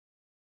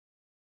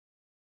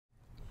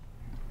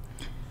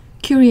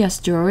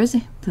Curious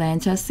George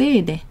plants a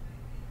seed.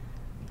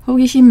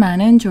 호기심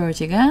많은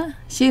조지가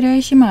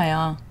씨를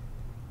심어요.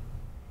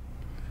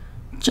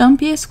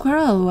 Jumpy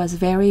Squirrel was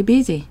very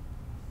busy.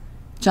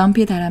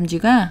 점피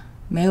다람쥐가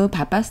매우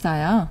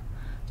바빴어요.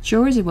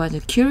 George was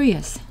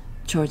curious.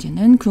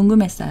 조지는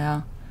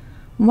궁금했어요.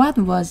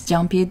 What was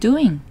Jumpy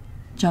doing?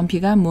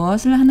 점피가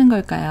무엇을 하는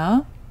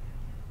걸까요?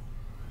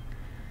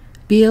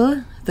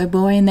 Bill, the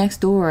boy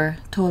next door,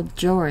 told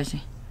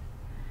George.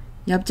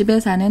 옆집에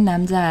사는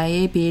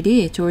남자아이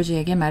빌이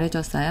조지에게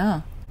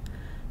말해줬어요.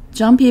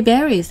 Jumpy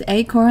berries,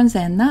 acorns,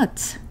 and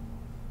nuts.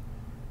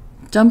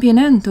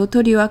 점피는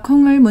도토리와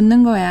콩을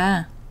묻는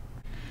거야.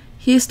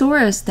 He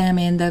stores them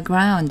in the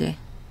ground.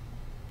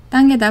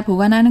 땅에다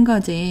보관하는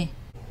거지.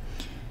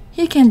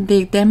 He can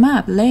dig them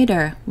up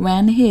later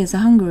when he is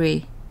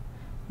hungry.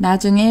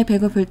 나중에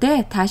배고플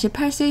때 다시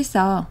팔 수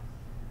있어.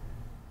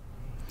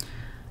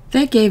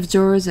 That gave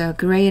George a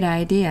great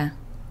idea.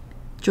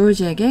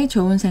 조지에게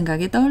좋은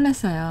생각이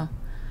떠올랐어요.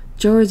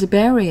 George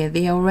buried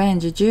the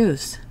orange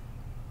juice.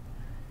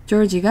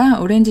 조지가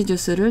오렌지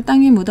주스를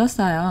땅에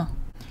묻었어요.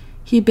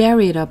 He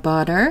buried a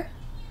butter.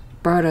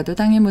 butter도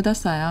땅에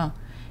묻었어요.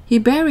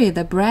 He buried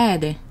the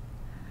bread.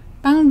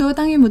 빵도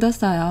땅에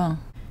묻었어요.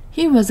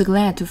 He was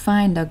glad to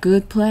find a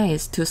good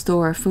place to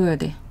store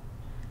food.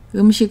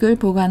 음식을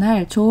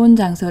보관할 좋은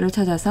장소를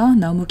찾아서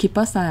너무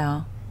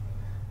기뻤어요.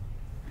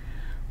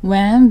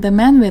 When the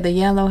man with the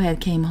yellow hat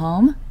came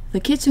home,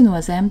 the kitchen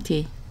was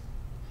empty.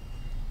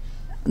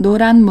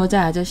 노란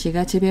모자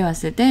아저씨가 집에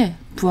왔을 때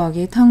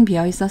부엌이 텅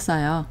비어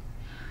있었어요.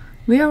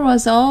 Where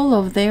was all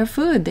of their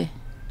food?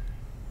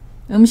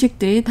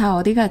 음식들이 다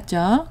어디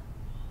갔죠?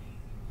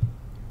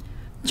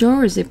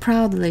 George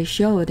proudly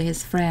showed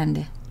his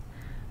friend.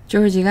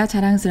 조지가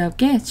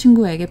자랑스럽게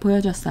친구에게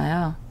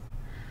보여줬어요.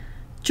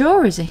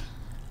 George,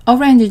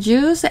 orange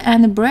juice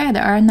and bread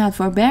are not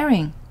for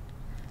bearing.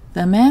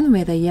 The man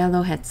with the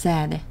yellow hat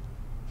said.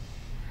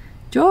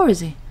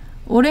 George,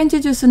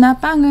 오렌지 주스나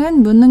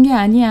빵은 묻는 게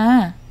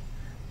아니야.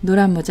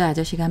 노란 모자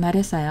아저씨가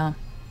말했어요.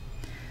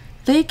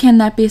 They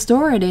cannot be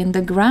stored in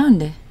the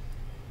ground.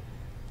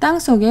 땅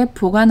속에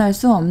보관할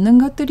수 없는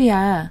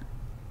것들이야.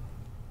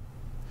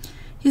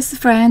 His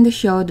friend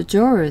showed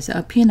George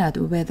a peanut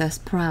with a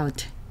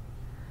sprout.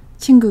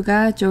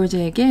 친구가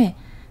조지에게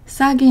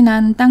싹이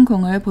난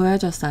땅콩을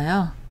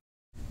보여줬어요.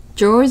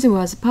 George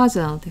was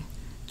puzzled.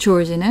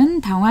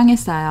 조지는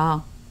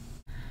당황했어요.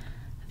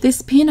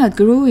 This peanut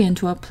grew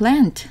into a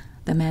plant,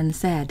 the man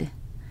said.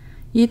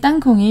 이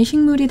땅콩이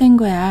식물이 된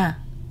거야.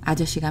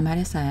 아저씨가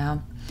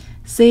말했어요.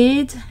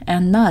 Seeds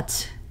and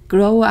nuts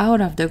grow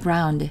out of the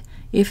ground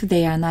if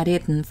they are not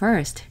eaten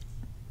first.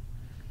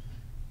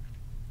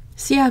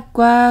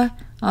 씨앗과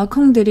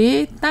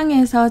콩들이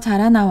땅에서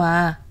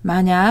자라나와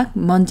만약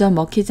먼저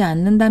먹히지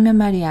않는다면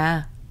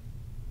말이야.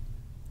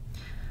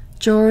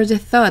 George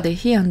thought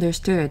he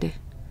understood.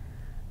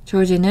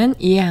 조지는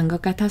이해한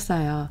것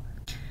같았어요.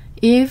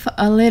 If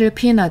a little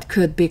peanut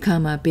could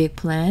become a big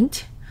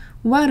plant,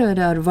 what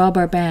would a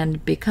rubber band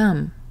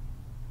become?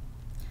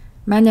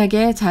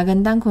 만약에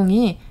작은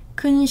땅콩이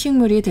큰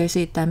식물이 될 수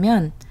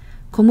있다면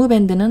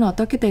고무밴드는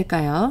어떻게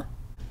될까요?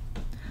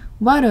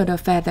 What would a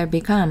feather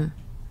become?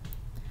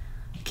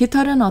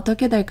 깃털은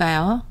어떻게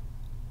될까요?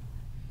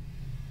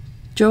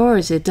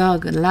 George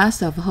dug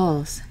lots of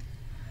holes.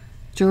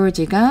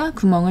 조지가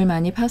구멍을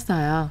많이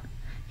팠어요.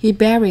 He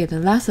buried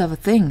lots of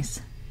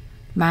things.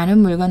 많은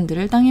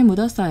물건들을 땅에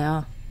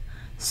묻었어요.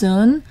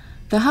 Soon,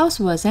 the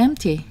house was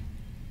empty.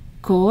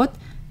 곧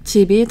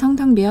집이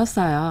텅텅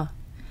비었어요.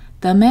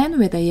 The man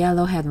with the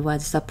yellow hat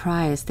was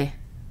surprised.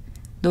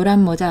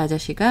 노란 모자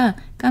아저씨가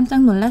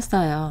깜짝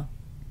놀랐어요.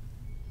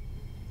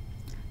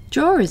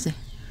 George,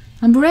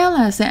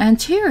 umbrellas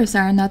and chairs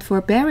are not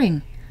for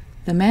bearing.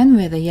 The man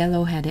with the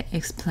yellow hat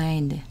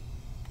explained.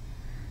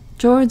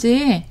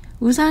 조지,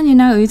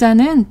 우산이나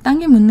의자는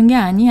땅에 묻는 게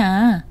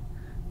아니야.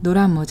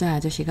 노란 모자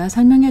아저씨가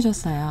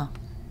설명해줬어요.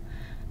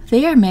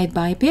 They are made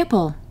by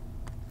people.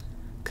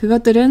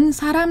 그것들은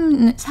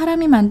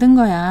사람이 만든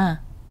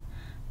거야.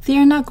 They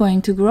are not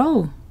going to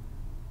grow.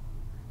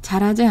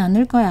 자라지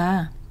않을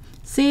거야.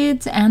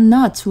 Seeds and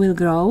nuts will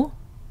grow.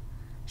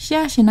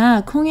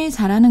 씨앗이나 콩이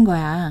자라는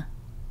거야.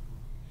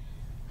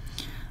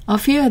 A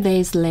few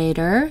days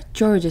later,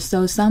 George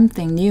saw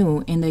something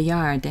new in the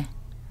yard.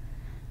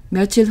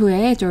 며칠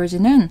후에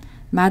조지는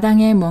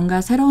마당에 뭔가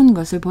새로운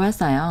것을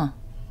보았어요.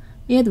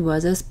 It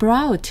was a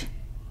sprout.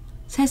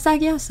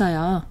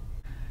 새싹이었어요.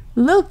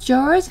 Look,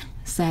 George,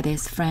 said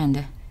his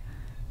friend.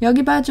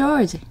 여기 봐,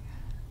 George.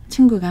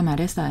 친구가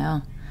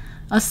말했어요.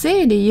 A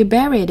seed you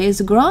buried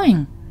is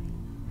growing.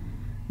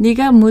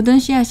 네가 묻은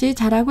씨앗이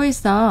자라고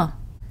있어.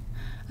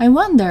 I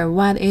wonder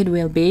what it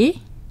will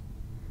be.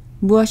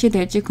 무엇이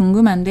될지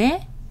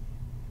궁금한데?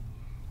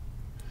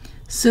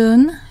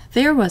 Soon,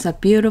 there was a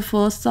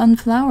beautiful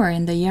sunflower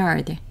in the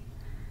yard.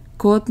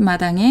 곧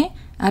마당에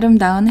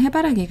아름다운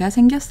해바라기가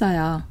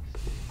생겼어요.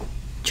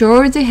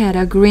 George had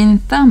a green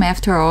thumb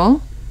after all.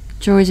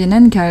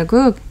 조지는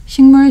결국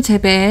식물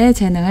재배의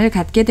재능을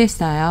갖게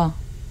됐어요.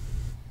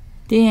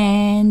 The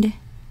end.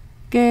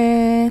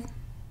 끝.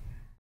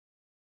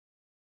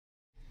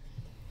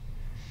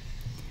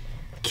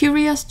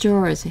 Curious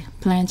George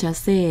plants a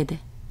seed.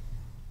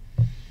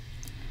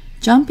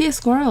 Jumpy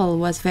Squirrel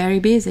was very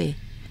busy.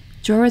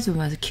 George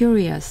was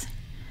curious.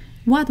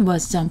 What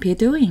was Jumpy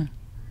doing?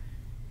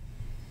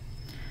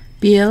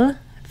 Bill,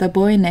 the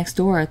boy next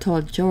door,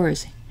 told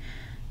George,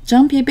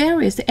 Jumpy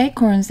buries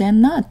acorns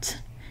and nuts.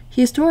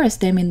 He stores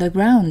them in the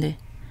ground.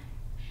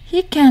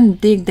 He can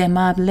dig them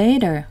up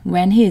later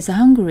when he is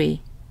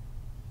hungry.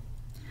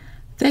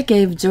 That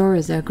gave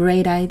George a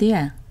great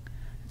idea.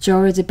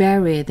 George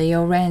buried the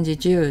orange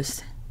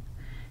juice.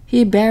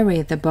 He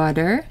buried the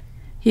butter.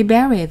 He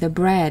buried the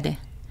bread.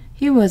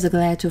 He was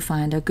glad to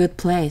find a good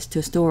place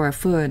to store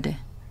food.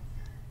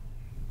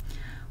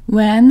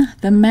 When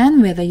the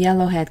man with the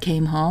yellow hat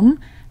came home,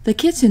 the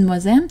kitchen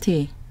was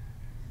empty.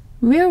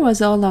 Where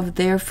was all of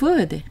their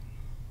food?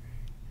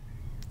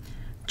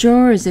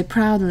 George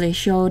proudly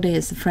showed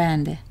his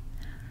friend.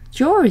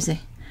 George,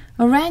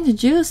 orange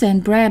juice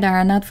and bread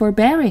are not for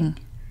bearing,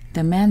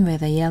 the man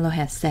with the yellow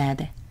hat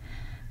said.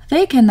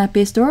 They cannot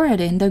be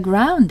stored in the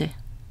ground.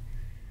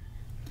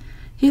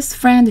 His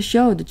friend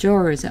showed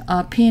George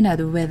a peanut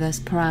with a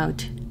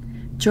sprout.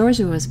 George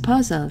was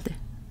puzzled.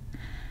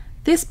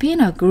 This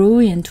peanut grew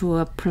into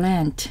a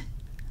plant,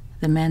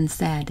 the man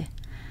said.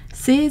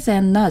 Seeds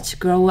and nuts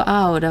grow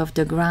out of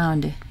the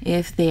ground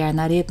if they are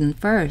not eaten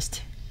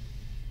first.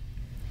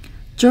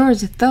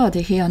 George thought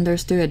he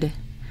understood.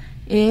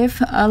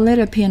 If a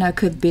little peanut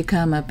could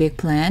become a big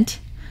plant,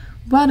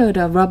 what would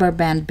a rubber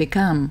band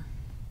become?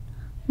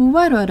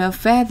 What would a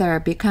feather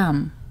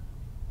become?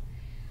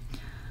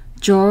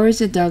 George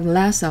dug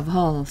lots of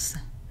holes.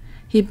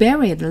 He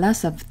buried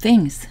lots of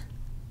things.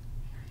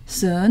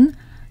 Soon,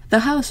 the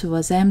house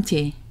was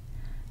empty.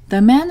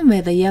 The man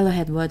with the yellow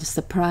hat was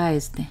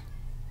surprised.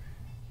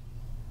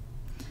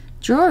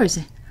 George,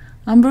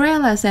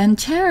 umbrellas and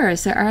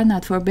chairs are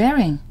not for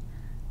bearing,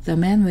 the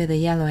man with the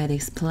yellow hat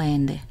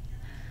explained.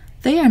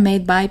 They are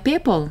made by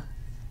people.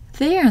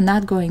 They are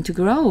not going to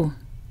grow.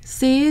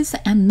 Seeds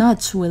and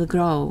nuts will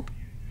grow.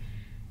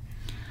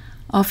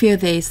 A few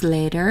days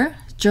later,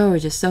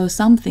 George saw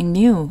something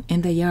new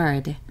in the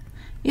yard.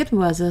 It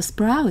was a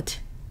sprout.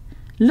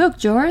 Look,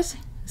 George,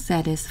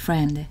 said his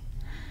friend.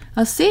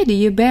 A seed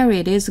you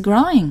buried is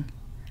growing.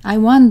 I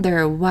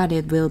wonder what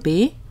it will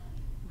be.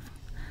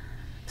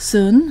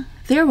 Soon,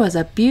 there was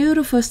a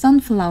beautiful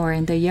sunflower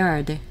in the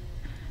yard.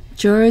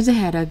 George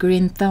had a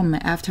green thumb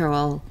after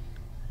all.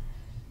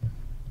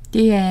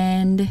 The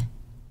end.